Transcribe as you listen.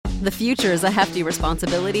The future is a hefty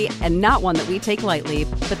responsibility and not one that we take lightly,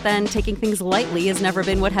 but then taking things lightly has never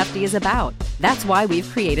been what Hefty is about. That's why we've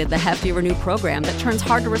created the Hefty Renew program that turns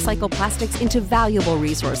hard-to-recycle plastics into valuable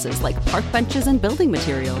resources like park benches and building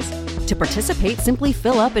materials. To participate, simply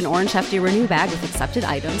fill up an orange Hefty Renew bag with accepted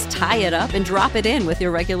items, tie it up, and drop it in with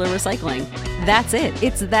your regular recycling. That's it.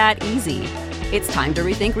 It's that easy. It's time to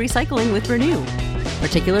rethink recycling with Renew.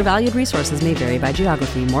 Particular valued resources may vary by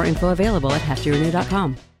geography. More info available at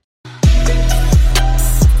heftyrenew.com.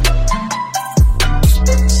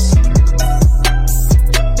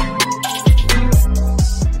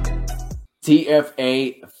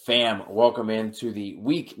 TFA fam, welcome into the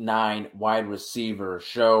Week 9 wide receiver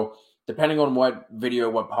show. Depending on what video,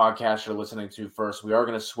 what podcast you're listening to first, we are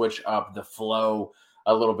going to switch up the flow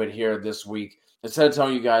a little bit here this week. Instead of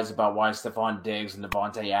telling you guys about why Stefon Diggs and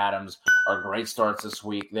Davante Adams are great starts this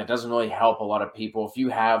week, that doesn't really help a lot of people. If you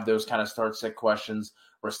have those kind of start-sit questions,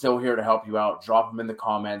 we're still here to help you out. Drop them in the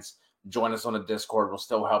comments. Join us on the Discord. We'll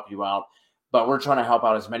still help you out. But we're trying to help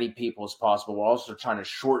out as many people as possible. We're also trying to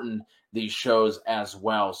shorten these shows as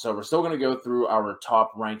well. So we're still going to go through our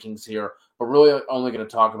top rankings here, but really only going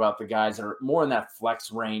to talk about the guys that are more in that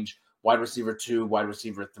flex range, wide receiver 2, wide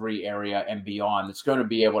receiver 3 area and beyond. It's going to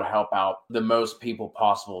be able to help out the most people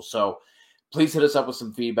possible. So please hit us up with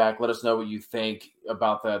some feedback. Let us know what you think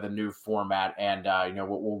about the new format, and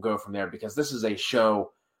we'll go from there, because this is a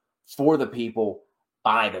show for the people,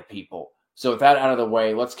 by the people. So with that out of the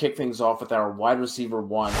way, let's kick things off with our wide receiver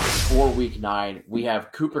 1 for Week 9. We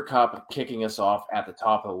have Cooper Kupp kicking us off at the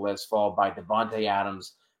top of the list, followed by Davante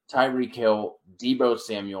Adams, Tyreek Hill, Deebo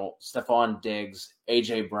Samuel, Stefon Diggs,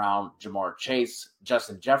 A.J. Brown, Jamar Chase,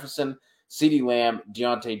 Justin Jefferson, CeeDee Lamb,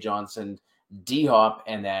 Deontay Johnson, D-Hop,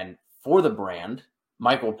 and then for the brand,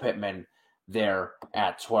 Michael Pittman there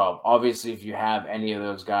at 12. Obviously, if you have any of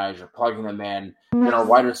those guys, you're plugging them in. Then our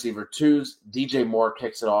wide receiver 2s, DJ Moore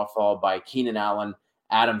kicks it off, followed by Keenan Allen,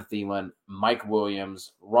 Adam Thielen, Mike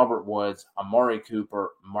Williams, Robert Woods, Amari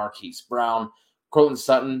Cooper, Marquise Brown, Courtland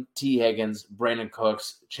Sutton, T. Higgins, Brandon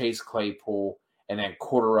Cooks, Chase Claypool, and then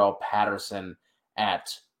Cordarrelle Patterson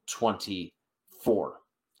at 24.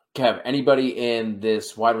 Kev, anybody in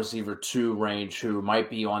this wide receiver 2 range who might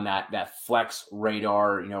be on that flex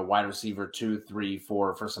radar, wide receiver 2, 3,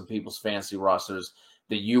 4 for some people's fantasy rosters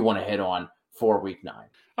that you want to hit on for Week 9?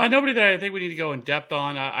 Nobody that I think we need to go in depth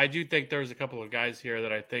on. I do think there's a couple of guys here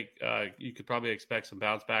that I think you could probably expect some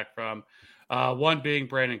bounce back from. One being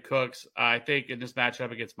Brandon Cooks. I think in this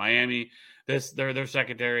matchup against Miami, their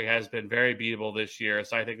secondary has been very beatable this year.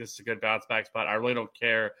 So I think this is a good bounce back spot. I really don't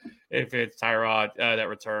care if it's Tyrod that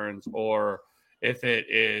returns or if it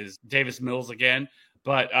is Davis Mills again.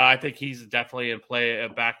 But I think he's definitely in play,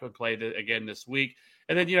 back in play again this week.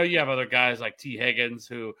 And then, you have other guys like T. Higgins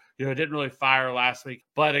who, didn't really fire last week.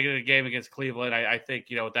 But in a game against Cleveland, I think,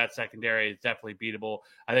 that secondary is definitely beatable.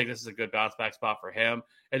 I think this is a good bounce back spot for him.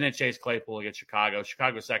 And then Chase Claypool against Chicago.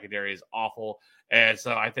 Chicago's secondary is awful. And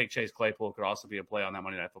so I think Chase Claypool could also be a play on that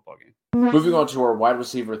Monday Night Football game. Moving on to our wide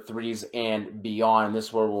receiver 3s and beyond. This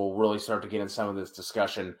is where we'll really start to get in some of this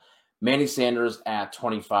discussion. Manny Sanders at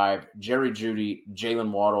 25, Jerry Jeudy, Jalen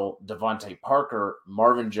Waddle, Devontae Parker,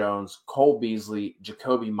 Marvin Jones, Cole Beasley,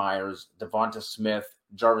 Jacoby Myers, Devonta Smith,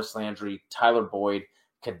 Jarvis Landry, Tyler Boyd,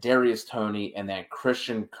 Kadarius Toney, and then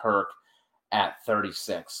Christian Kirk at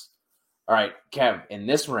 36. All right, Kev, in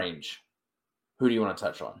this range, who do you want to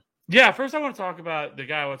touch on? Yeah, first I want to talk about the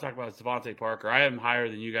guy I want to talk about is Devontae Parker. I am higher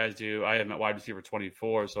than you guys do. I am at wide receiver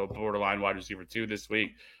 24, so borderline wide receiver 2 this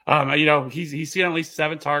week. He's seen at least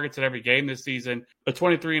 7 targets in every game this season, a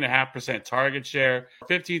 23.5% target share,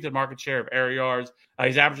 15th in market share of air yards.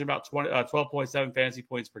 He's averaging about 12.7 fantasy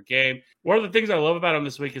points per game. One of the things I love about him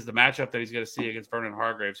this week is the matchup that he's going to see against Vernon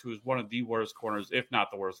Hargreaves, who is one of the worst corners, if not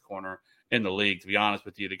the worst corner in the league, to be honest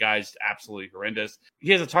with you. The guy's absolutely horrendous.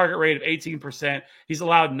 He has a target rate of 18%. He's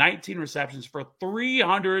allowed 19 receptions for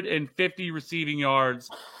 350 receiving yards,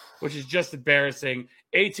 which is just embarrassing.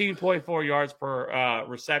 18.4 yards per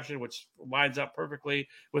reception, which lines up perfectly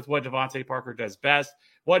with what Devontae Parker does best.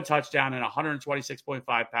 1 touchdown and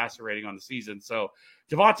 126.5 passer rating on the season. So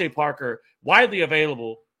Devontae Parker, widely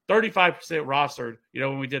available, 35% rostered,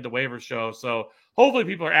 when we did the waiver show. So hopefully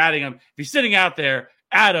people are adding him. If he's sitting out there,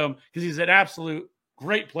 add him, because he's an absolute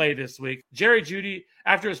great play this week. Jerry Jeudy,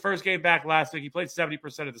 after his first game back last week, he played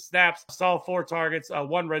 70% of the snaps, saw 4 targets,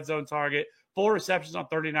 1 red zone target, 4 receptions on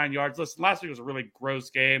 39 yards. Listen, last week was a really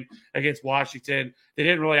gross game against Washington. They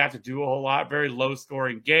didn't really have to do a whole lot. Very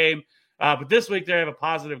low-scoring game. But this week they have a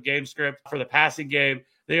positive game script for the passing game.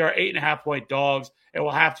 They are 8.5-point dogs. and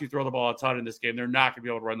will have to throw the ball a ton in this game. They're not going to be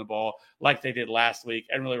able to run the ball like they did last week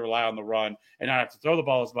and really rely on the run and not have to throw the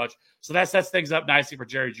ball as much. So that sets things up nicely for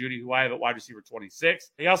Jerry Jeudy, who I have at wide receiver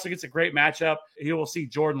 26. He also gets a great matchup. He will see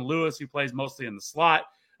Jordan Lewis, who plays mostly in the slot.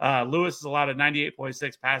 Lewis is allowed a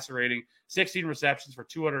 98.6 passer rating, 16 receptions for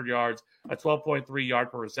 200 yards, a 12.3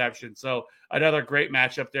 yard per reception. So another great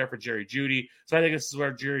matchup there for Jerry Jeudy. So I think this is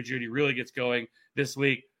where Jerry Jeudy really gets going this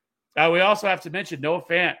week. We also have to mention Noah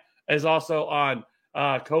Fant is also on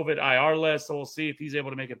COVID IR list. So we'll see if he's able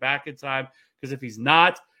to make it back in time. Because if he's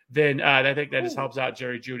not, then I think that just helps out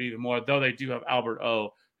Jerry Jeudy even more, though they do have Albert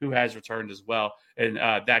O, who has returned as well. And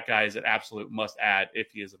that guy is an absolute must-add if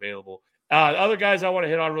he is available. The other guys I want to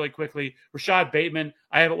hit on really quickly, Rashad Bateman,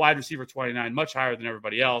 I have at wide receiver 29, much higher than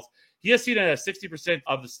everybody else. He has seen 60%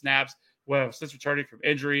 of the snaps since returning from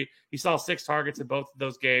injury. He saw 6 targets in both of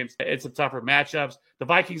those games. It's some tougher matchups. The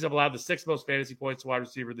Vikings have allowed the 6th most fantasy points to wide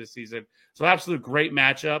receiver this season. So absolute great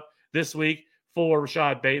matchup this week for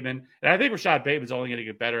Rashad Bateman. And I think Rashad Bateman's only going to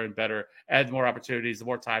get better and better as more opportunities, the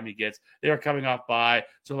more time he gets. They are coming off bye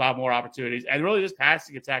to allow more opportunities. And really this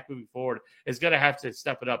passing attack moving forward is going to have to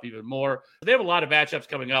step it up even more. They have a lot of matchups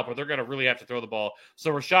coming up where they're going to really have to throw the ball.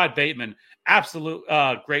 So Rashad Bateman, absolute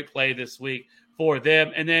great play this week for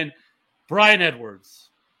them. And then Bryan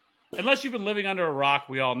Edwards. Unless you've been living under a rock,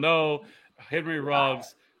 we all know Henry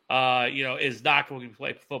Ruggs, is not going to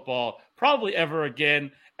play football probably ever again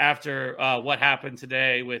after what happened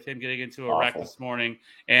today with him getting into a wreck this morning.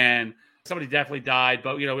 And somebody definitely died,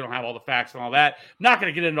 but, we don't have all the facts and all that. I'm not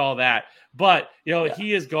going to get into all that. But,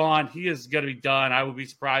 he is gone. He is going to be done. I would be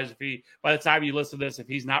surprised if by the time you listen to this, if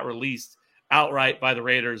he's not released outright by the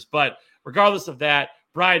Raiders. But regardless of that,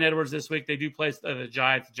 Bryan Edwards this week, they do play the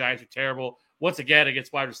Giants. The Giants are terrible. Once again,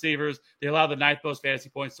 against wide receivers, they allow the 9th most fantasy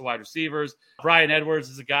points to wide receivers. Bryan Edwards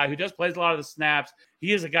is a guy who just plays a lot of the snaps.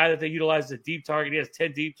 He is a guy that they utilize as a deep target. He has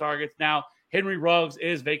 10 deep targets now. Henry Ruggs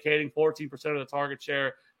is vacating 14% of the target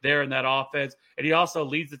share there in that offense. And he also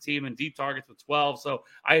leads the team in deep targets with 12. So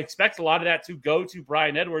I expect a lot of that to go to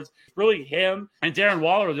Bryan Edwards. Really him and Darren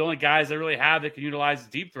Waller are the only guys they really have that can utilize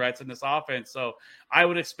deep threats in this offense. So I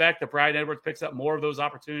would expect that Bryan Edwards picks up more of those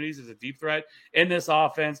opportunities as a deep threat in this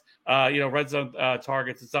offense, red zone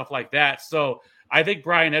targets and stuff like that. So I think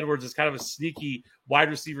Bryan Edwards is kind of a sneaky wide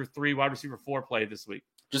receiver 3, wide receiver 4 play this week.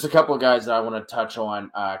 Just a couple of guys that I want to touch on.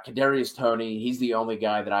 Kadarius Toney, he's the only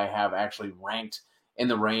guy that I have actually ranked in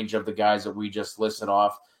the range of the guys that we just listed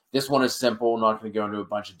off. This one is simple. I'm not going to go into a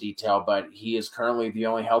bunch of detail, but he is currently the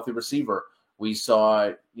only healthy receiver. We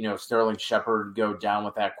saw, Sterling Shepard go down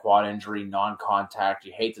with that quad injury, non-contact.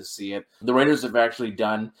 You hate to see it. The Raiders have actually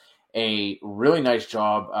done a really nice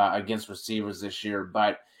job against receivers this year,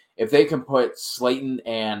 but if they can put Slayton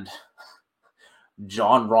and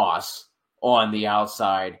John Ross on the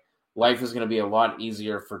outside, life is going to be a lot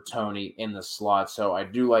easier for Toney in the slot. So I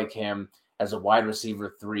do like him as a wide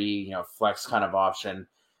receiver 3, flex kind of option.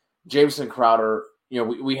 Jamison Crowder,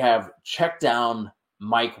 we have checked down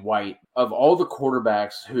Mike White. Of all the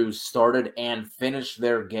quarterbacks who started and finished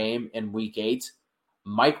their game in week 8,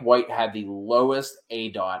 Mike White had the lowest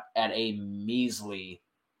ADOT at a measly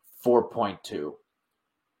 4.2.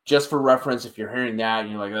 Just for reference, if you're hearing that and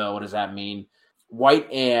you're like, oh, what does that mean?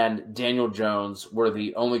 White and Daniel Jones were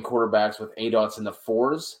the only quarterbacks with ADOTs in the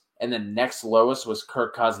 4s. And the next lowest was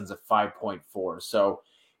Kirk Cousins at 5.4. So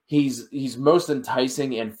he's most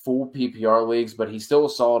enticing in full PPR leagues, but he's still a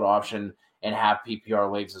solid option in half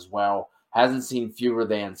PPR leagues as well. Hasn't seen fewer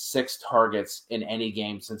than 6 targets in any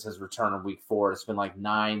game since his return in week 4. It's been like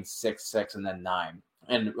 9, 6, 6, and then 9.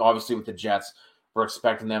 And obviously with the Jets, we're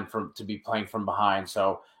expecting them to be playing from behind.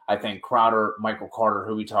 So I think Crowder, Michael Carter,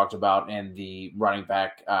 who we talked about in the running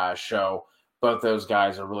back show, both those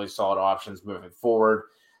guys are really solid options moving forward.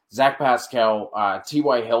 Zach Pascal,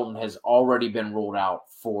 T.Y. Hilton has already been ruled out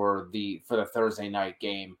for the Thursday night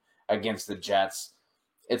game against the Jets.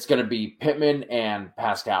 It's going to be Pittman and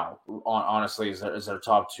Pascal, honestly, as their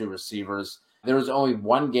top 2 receivers. There was only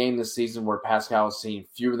one game this season where Pascal has seen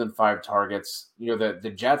fewer than 5 targets.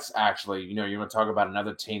 The Jets actually, you want to talk about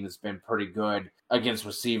another team that's been pretty good against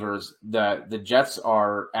receivers. The Jets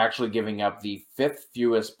are actually giving up the 5th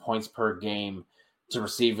fewest points per game to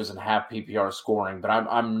receivers and half PPR scoring, but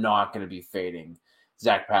I'm not going to be fading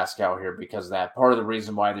Zach Pascal here because of that. Part of the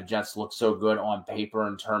reason why the Jets look so good on paper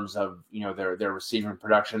in terms of their receiving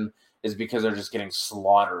production is because they're just getting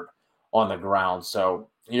slaughtered on the ground. So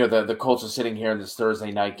the Colts are sitting here in this Thursday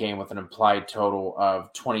night game with an implied total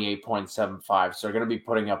of 28.75. So they're going to be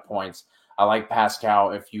putting up points. I like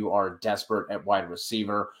Pascal if you are desperate at wide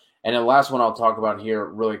receiver. And the last one I'll talk about here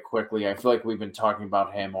really quickly. I feel like we've been talking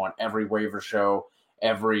about him on every waiver show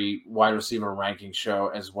every wide receiver ranking show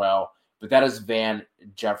as well. But that is Van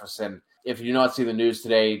Jefferson. If you do not see the news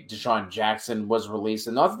today, Deshaun Jackson was released.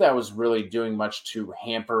 And not that that was really doing much to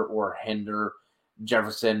hamper or hinder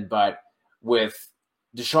Jefferson, but with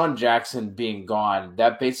Deshaun Jackson being gone,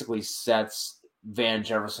 that basically sets Van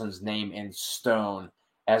Jefferson's name in stone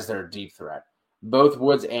as their deep threat. Both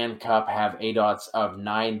Woods and Kupp have ADOTs of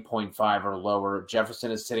 9.5 or lower.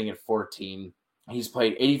 Jefferson is sitting at 14. He's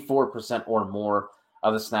played 84% or more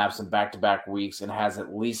of the snaps in back-to-back weeks and has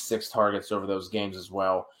at least 6 targets over those games as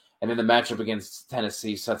well. And then the matchup against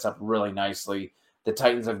Tennessee sets up really nicely. The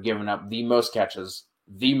Titans have given up the most catches,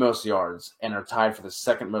 the most yards, and are tied for the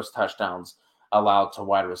second most touchdowns allowed to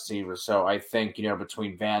wide receivers. So I think,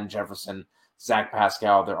 between Van Jefferson, Zach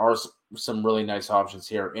Pascal, there are some really nice options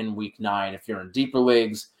here in week 9. If you're in deeper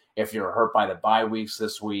leagues, if you're hurt by the bye weeks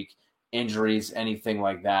this week, injuries, anything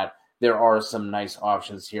like that, there are some nice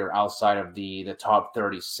options here outside of the top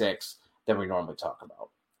 36 that we normally talk about.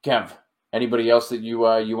 Kev, anybody else that you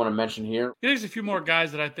want to mention here? There's a few more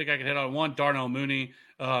guys that I think I can hit on. One, Darnell Mooney.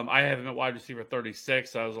 I have him at wide receiver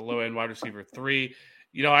 36. So I was a low-end wide receiver 3.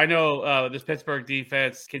 I know this Pittsburgh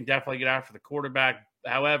defense can definitely get after the quarterback.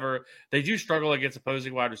 However, they do struggle against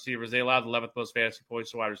opposing wide receivers. They allow the 11th most fantasy points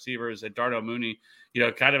to wide receivers. And Darnell Mooney,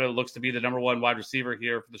 kind of looks to be the number 1 wide receiver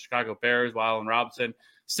here for the Chicago Bears, while Allen Robinson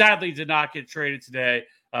sadly did not get traded today.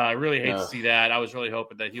 I really hate to see that. I was really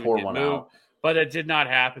hoping that he would get moved, but it did not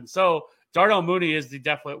happen. So Darnell Mooney is the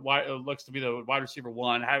definite looks to be the wide receiver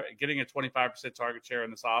 1, getting a 25% target share in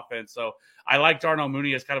this offense. So I like Darnell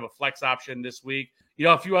Mooney as kind of a flex option this week.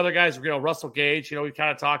 A few other guys, Russell Gage, we kind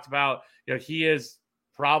of talked about, he is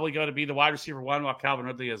probably going to be the wide receiver 1 while Calvin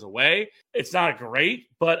Ridley is away. It's not great,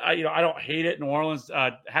 but I don't hate it. New Orleans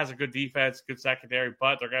has a good defense, good secondary,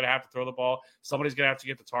 but they're going to have to throw the ball. Somebody's going to have to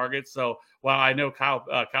get the targets. So while I know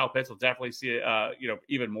Kyle Pitts will definitely see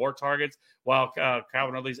even more targets while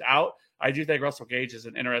Calvin Ridley's out, I do think Russell Gage is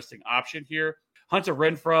an interesting option here. Hunter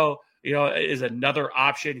Renfrow, is another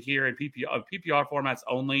option here in PPR formats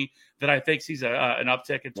only that I think sees an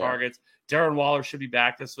uptick in targets. Darren Waller should be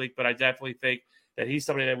back this week, but I definitely think that he's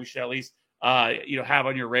somebody that we should at least have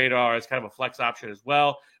on your radar as kind of a flex option as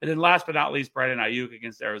well. And then last but not least, Brandon Ayuk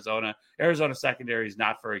against Arizona. Arizona secondary is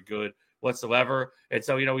not very good whatsoever. And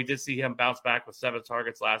so, we did see him bounce back with 7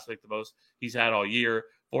 targets last week, the most he's had all year.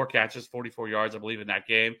 4 catches, 44 yards, I believe, in that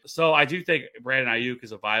game. So I do think Brandon Ayuk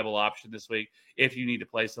is a viable option this week if you need to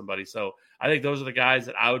play somebody. So I think those are the guys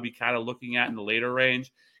that I would be kind of looking at in the later range.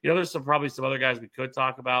 There's probably some other guys we could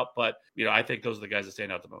talk about, but, I think those are the guys that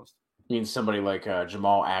stand out the most. You mean somebody like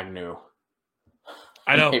Jamal Agnew?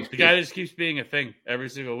 I know. The guy just keeps being a thing every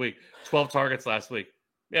single week. 12 targets last week.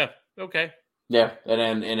 Yeah, okay. Yeah, and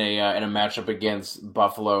then in a matchup against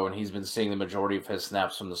Buffalo, and he's been seeing the majority of his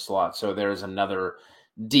snaps from the slot. So there's another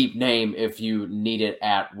deep name if you need it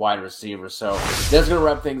at wide receiver. So that's going to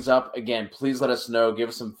wrap things up. Again, please let us know. Give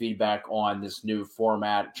us some feedback on this new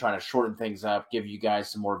format, trying to shorten things up, give you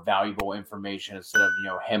guys some more valuable information instead of,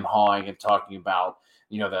 hem-hawing and talking about,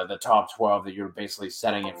 the top 12 that you're basically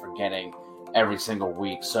setting and forgetting every single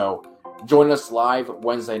week. So join us live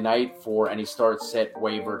Wednesday night for any start, sit,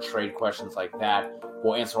 waiver, trade questions like that.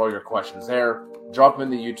 We'll answer all your questions there. Drop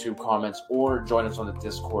them in the YouTube comments or join us on the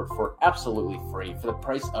Discord for absolutely free for the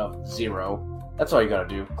price of $0. That's all you got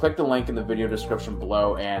to do. Click the link in the video description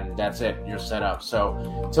below, and that's it. You're set up.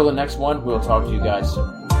 So till the next one, we'll talk to you guys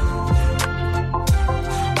soon.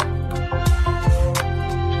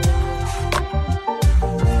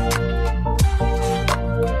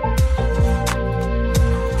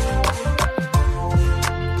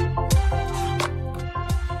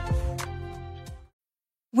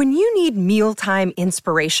 When you need mealtime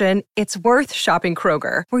inspiration, it's worth shopping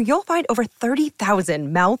Kroger, where you'll find over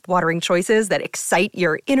 30,000 mouth-watering choices that excite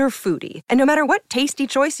your inner foodie. And no matter what tasty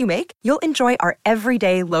choice you make, you'll enjoy our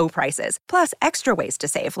everyday low prices, plus extra ways to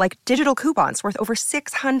save, like digital coupons worth over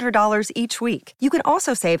 $600 each week. You can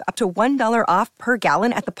also save up to $1 off per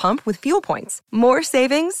gallon at the pump with fuel points. More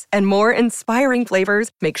savings and more inspiring flavors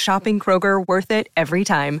make shopping Kroger worth it every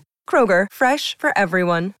time. Kroger, fresh for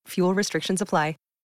everyone. Fuel restrictions apply.